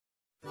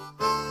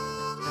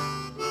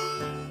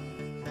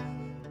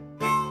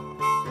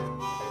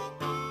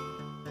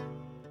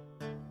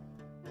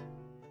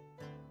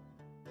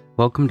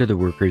Welcome to the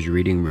Workers'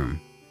 Reading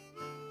Room.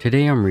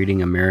 Today I'm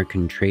reading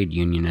American Trade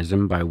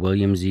Unionism by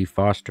William Z.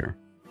 Foster.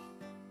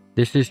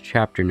 This is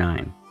Chapter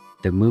 9,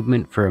 The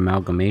Movement for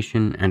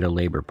Amalgamation and a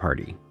Labor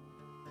Party.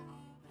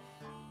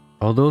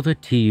 Although the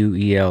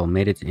TUEL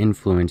made its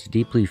influence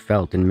deeply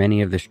felt in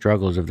many of the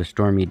struggles of the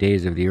stormy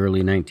days of the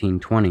early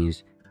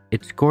 1920s,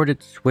 it scored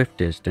its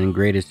swiftest and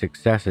greatest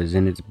successes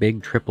in its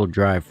big triple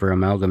drive for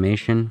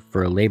amalgamation,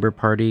 for a labor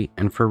party,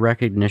 and for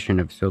recognition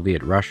of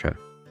Soviet Russia.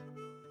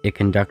 It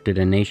conducted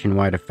a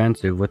nationwide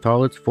offensive with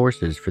all its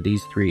forces for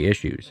these three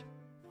issues.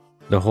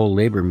 The whole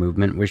labor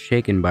movement was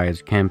shaken by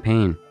its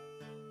campaign.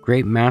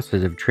 Great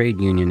masses of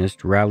trade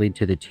unionists rallied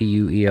to the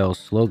TUEL's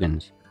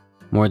slogans.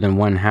 More than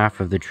one half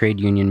of the trade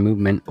union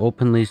movement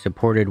openly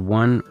supported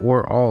one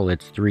or all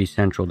its three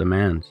central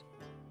demands.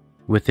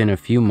 Within a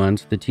few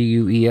months, the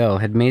TUEL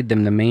had made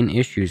them the main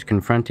issues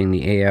confronting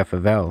the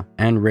AFL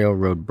and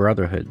railroad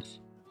brotherhoods.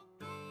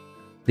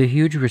 The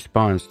huge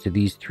response to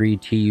these three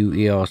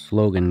TUEL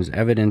slogans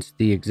evidenced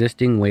the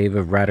existing wave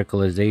of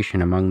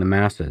radicalization among the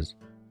masses.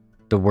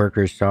 The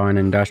workers saw in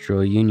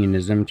industrial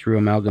unionism through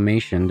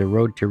amalgamation the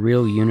road to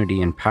real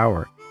unity and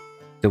power,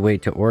 the way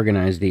to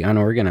organize the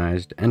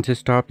unorganized, and to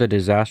stop the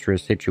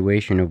disastrous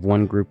situation of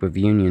one group of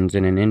unions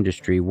in an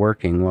industry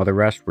working while the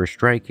rest were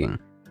striking,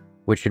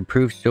 which had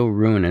proved so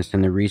ruinous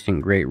in the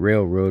recent great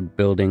railroad,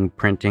 building,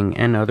 printing,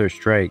 and other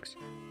strikes,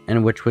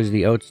 and which was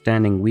the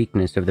outstanding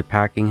weakness of the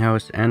packing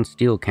house and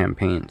steel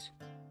campaigns.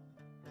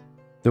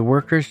 The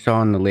workers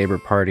saw in the Labor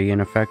Party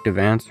an effective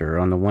answer,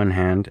 on the one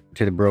hand,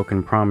 to the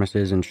broken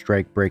promises and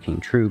strike-breaking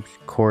troops,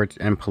 courts,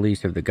 and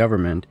police of the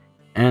government,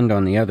 and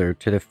on the other,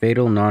 to the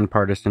fatal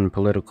nonpartisan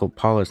political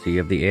policy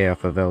of the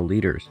AFL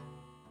leaders.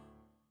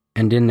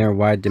 And in their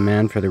wide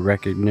demand for the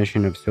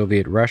recognition of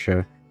Soviet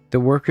Russia, the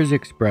workers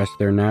expressed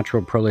their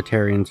natural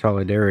proletarian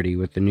solidarity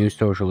with the new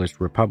socialist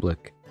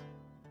republic.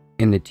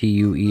 In the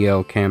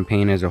TUEL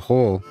campaign as a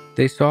whole,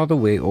 they saw the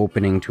way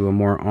opening to a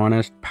more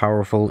honest,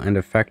 powerful, and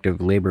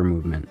effective labor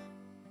movement.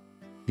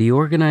 The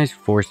organized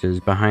forces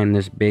behind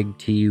this big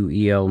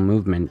TUEL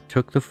movement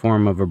took the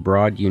form of a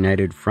broad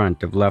united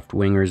front of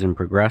left-wingers and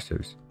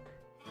progressives.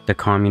 The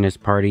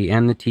Communist Party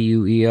and the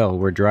TUEL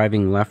were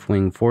driving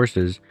left-wing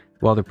forces,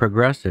 while the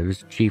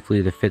progressives,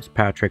 chiefly the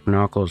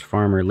Fitzpatrick-Nockels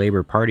Farmer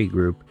Labor Party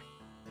group,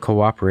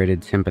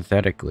 cooperated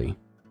sympathetically.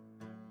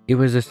 It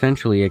was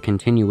essentially a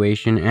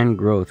continuation and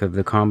growth of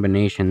the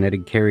combination that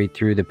had carried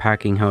through the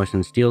packing house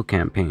and steel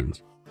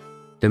campaigns.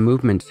 The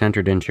movement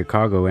centered in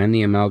Chicago, and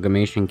the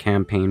Amalgamation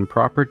campaign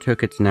proper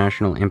took its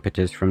national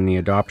impetus from the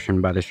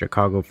adoption by the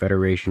Chicago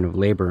Federation of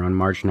Labor on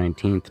March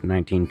 19,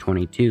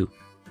 1922,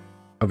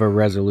 of a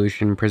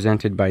resolution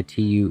presented by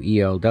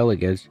TUEL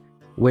delegates,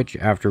 which,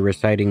 after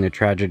reciting the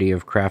tragedy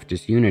of craft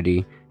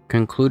disunity,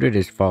 concluded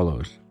as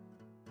follows.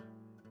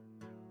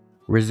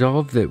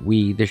 Resolve that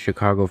we, the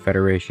Chicago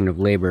Federation of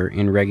Labor,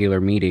 in regular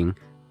meeting,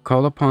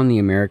 call upon the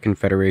American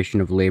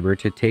Federation of Labor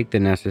to take the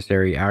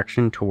necessary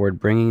action toward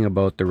bringing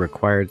about the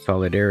required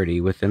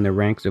solidarity within the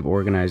ranks of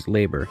organized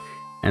labor,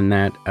 and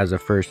that, as a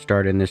first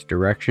start in this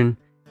direction,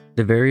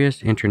 the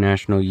various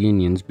international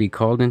unions be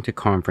called into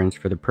conference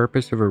for the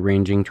purpose of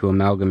arranging to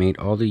amalgamate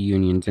all the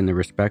unions in the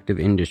respective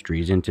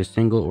industries into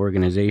single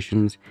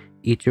organizations,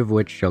 each of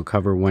which shall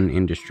cover one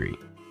industry.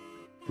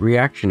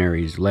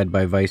 Reactionaries, led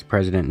by Vice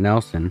President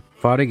Nelson,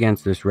 fought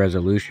against this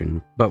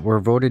resolution, but were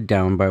voted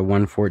down by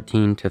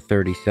 114 to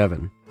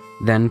 37.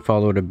 Then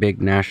followed a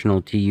big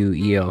national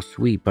TUEL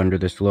sweep under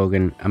the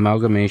slogan,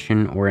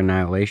 Amalgamation or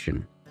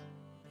Annihilation.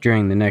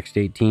 During the next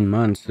 18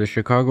 months, the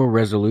Chicago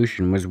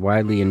Resolution was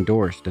widely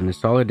endorsed, and the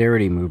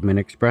Solidarity movement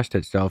expressed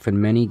itself in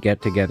many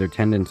get-together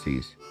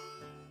tendencies.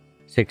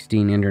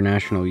 16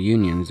 international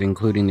unions,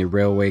 including the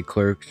railway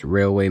clerks,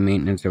 railway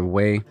maintenance of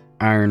way,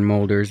 iron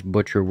molders,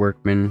 butcher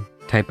workmen,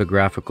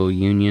 typographical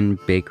union,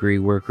 bakery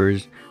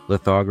workers,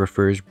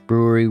 lithographers,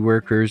 brewery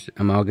workers,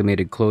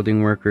 amalgamated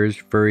clothing workers,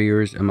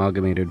 furriers,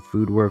 amalgamated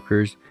food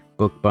workers,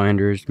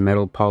 bookbinders,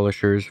 metal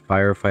polishers,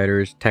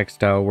 firefighters,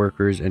 textile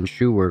workers, and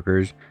shoe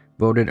workers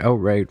voted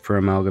outright for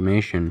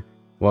amalgamation,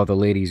 while the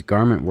ladies'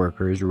 garment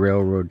workers,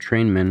 railroad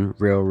trainmen,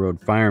 railroad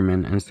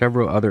firemen, and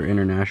several other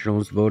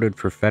internationals voted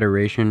for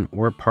federation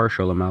or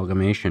partial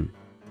amalgamation.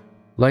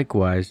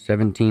 Likewise,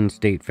 17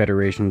 state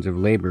federations of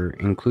labor,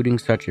 including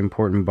such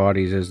important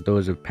bodies as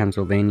those of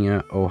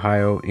Pennsylvania,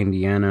 Ohio,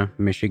 Indiana,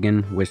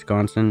 Michigan,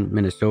 Wisconsin,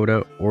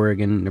 Minnesota,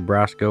 Oregon,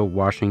 Nebraska,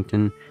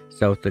 Washington,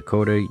 South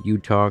Dakota,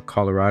 Utah,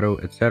 Colorado,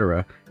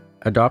 etc.,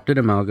 adopted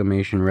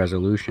amalgamation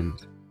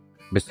resolutions.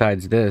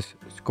 Besides this,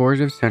 scores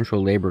of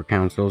central labor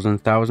councils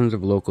and thousands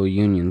of local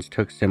unions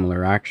took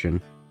similar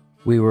action.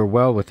 We were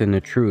well within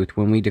the truth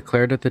when we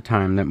declared at the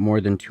time that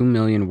more than 2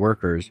 million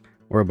workers,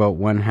 or about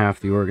one-half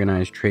the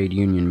organized trade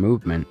union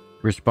movement,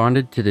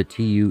 responded to the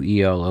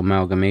TUEL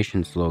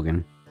amalgamation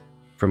slogan.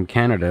 From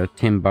Canada,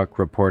 Tim Buck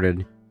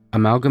reported,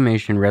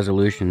 "Amalgamation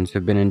resolutions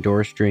have been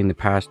endorsed during the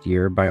past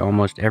year by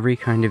almost every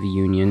kind of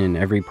union in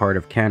every part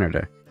of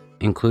Canada,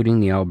 including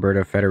the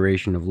Alberta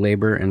Federation of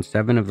Labour and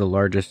 7 of the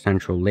largest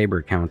central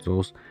labour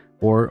councils,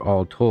 or,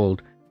 all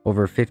told,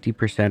 over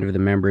 50% of the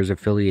members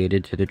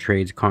affiliated to the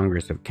Trades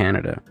Congress of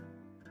Canada.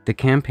 The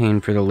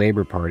campaign for the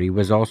Labour Party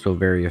was also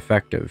very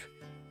effective.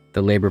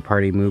 The Labour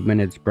Party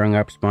movement had sprung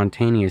up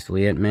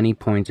spontaneously at many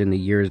points in the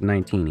years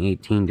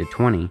 1918 to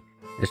 20,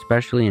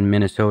 especially in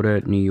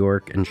Minnesota, New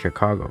York, and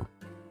Chicago.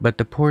 But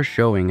the poor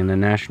showing in the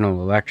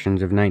national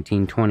elections of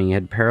 1920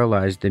 had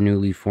paralyzed the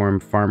newly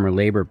formed Farmer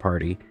Labour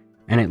Party,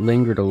 and it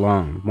lingered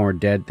along, more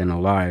dead than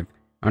alive,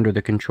 under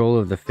the control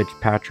of the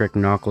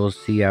Fitzpatrick-Nockels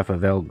CF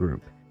of L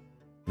group.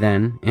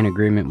 Then, in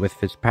agreement with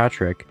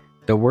Fitzpatrick,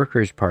 the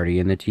Workers' Party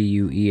and the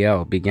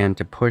TUEL began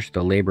to push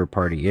the Labour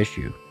Party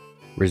issue.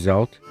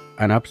 Result?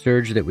 An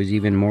upsurge that was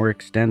even more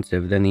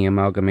extensive than the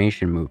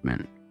Amalgamation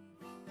movement.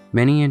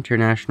 Many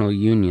international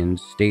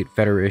unions, state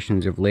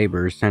federations of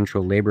labor,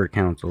 central labor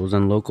councils,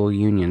 and local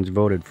unions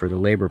voted for the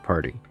Labour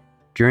Party.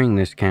 During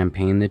this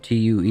campaign, the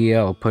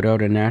TUEL put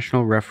out a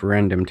national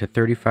referendum to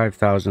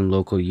 35,000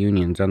 local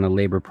unions on the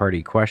Labour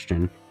Party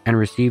question and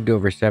received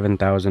over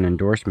 7,000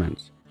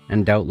 endorsements,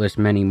 and doubtless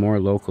many more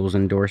locals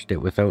endorsed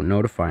it without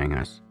notifying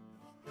us.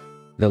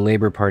 The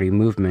Labour Party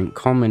movement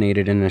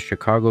culminated in the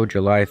Chicago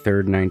July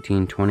 3,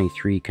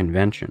 1923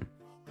 convention.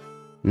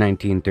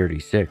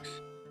 1936.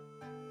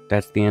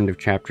 That's the end of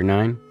Chapter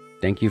 9.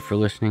 Thank you for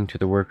listening to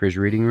the Workers'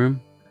 Reading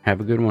Room.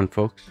 Have a good one,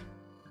 folks.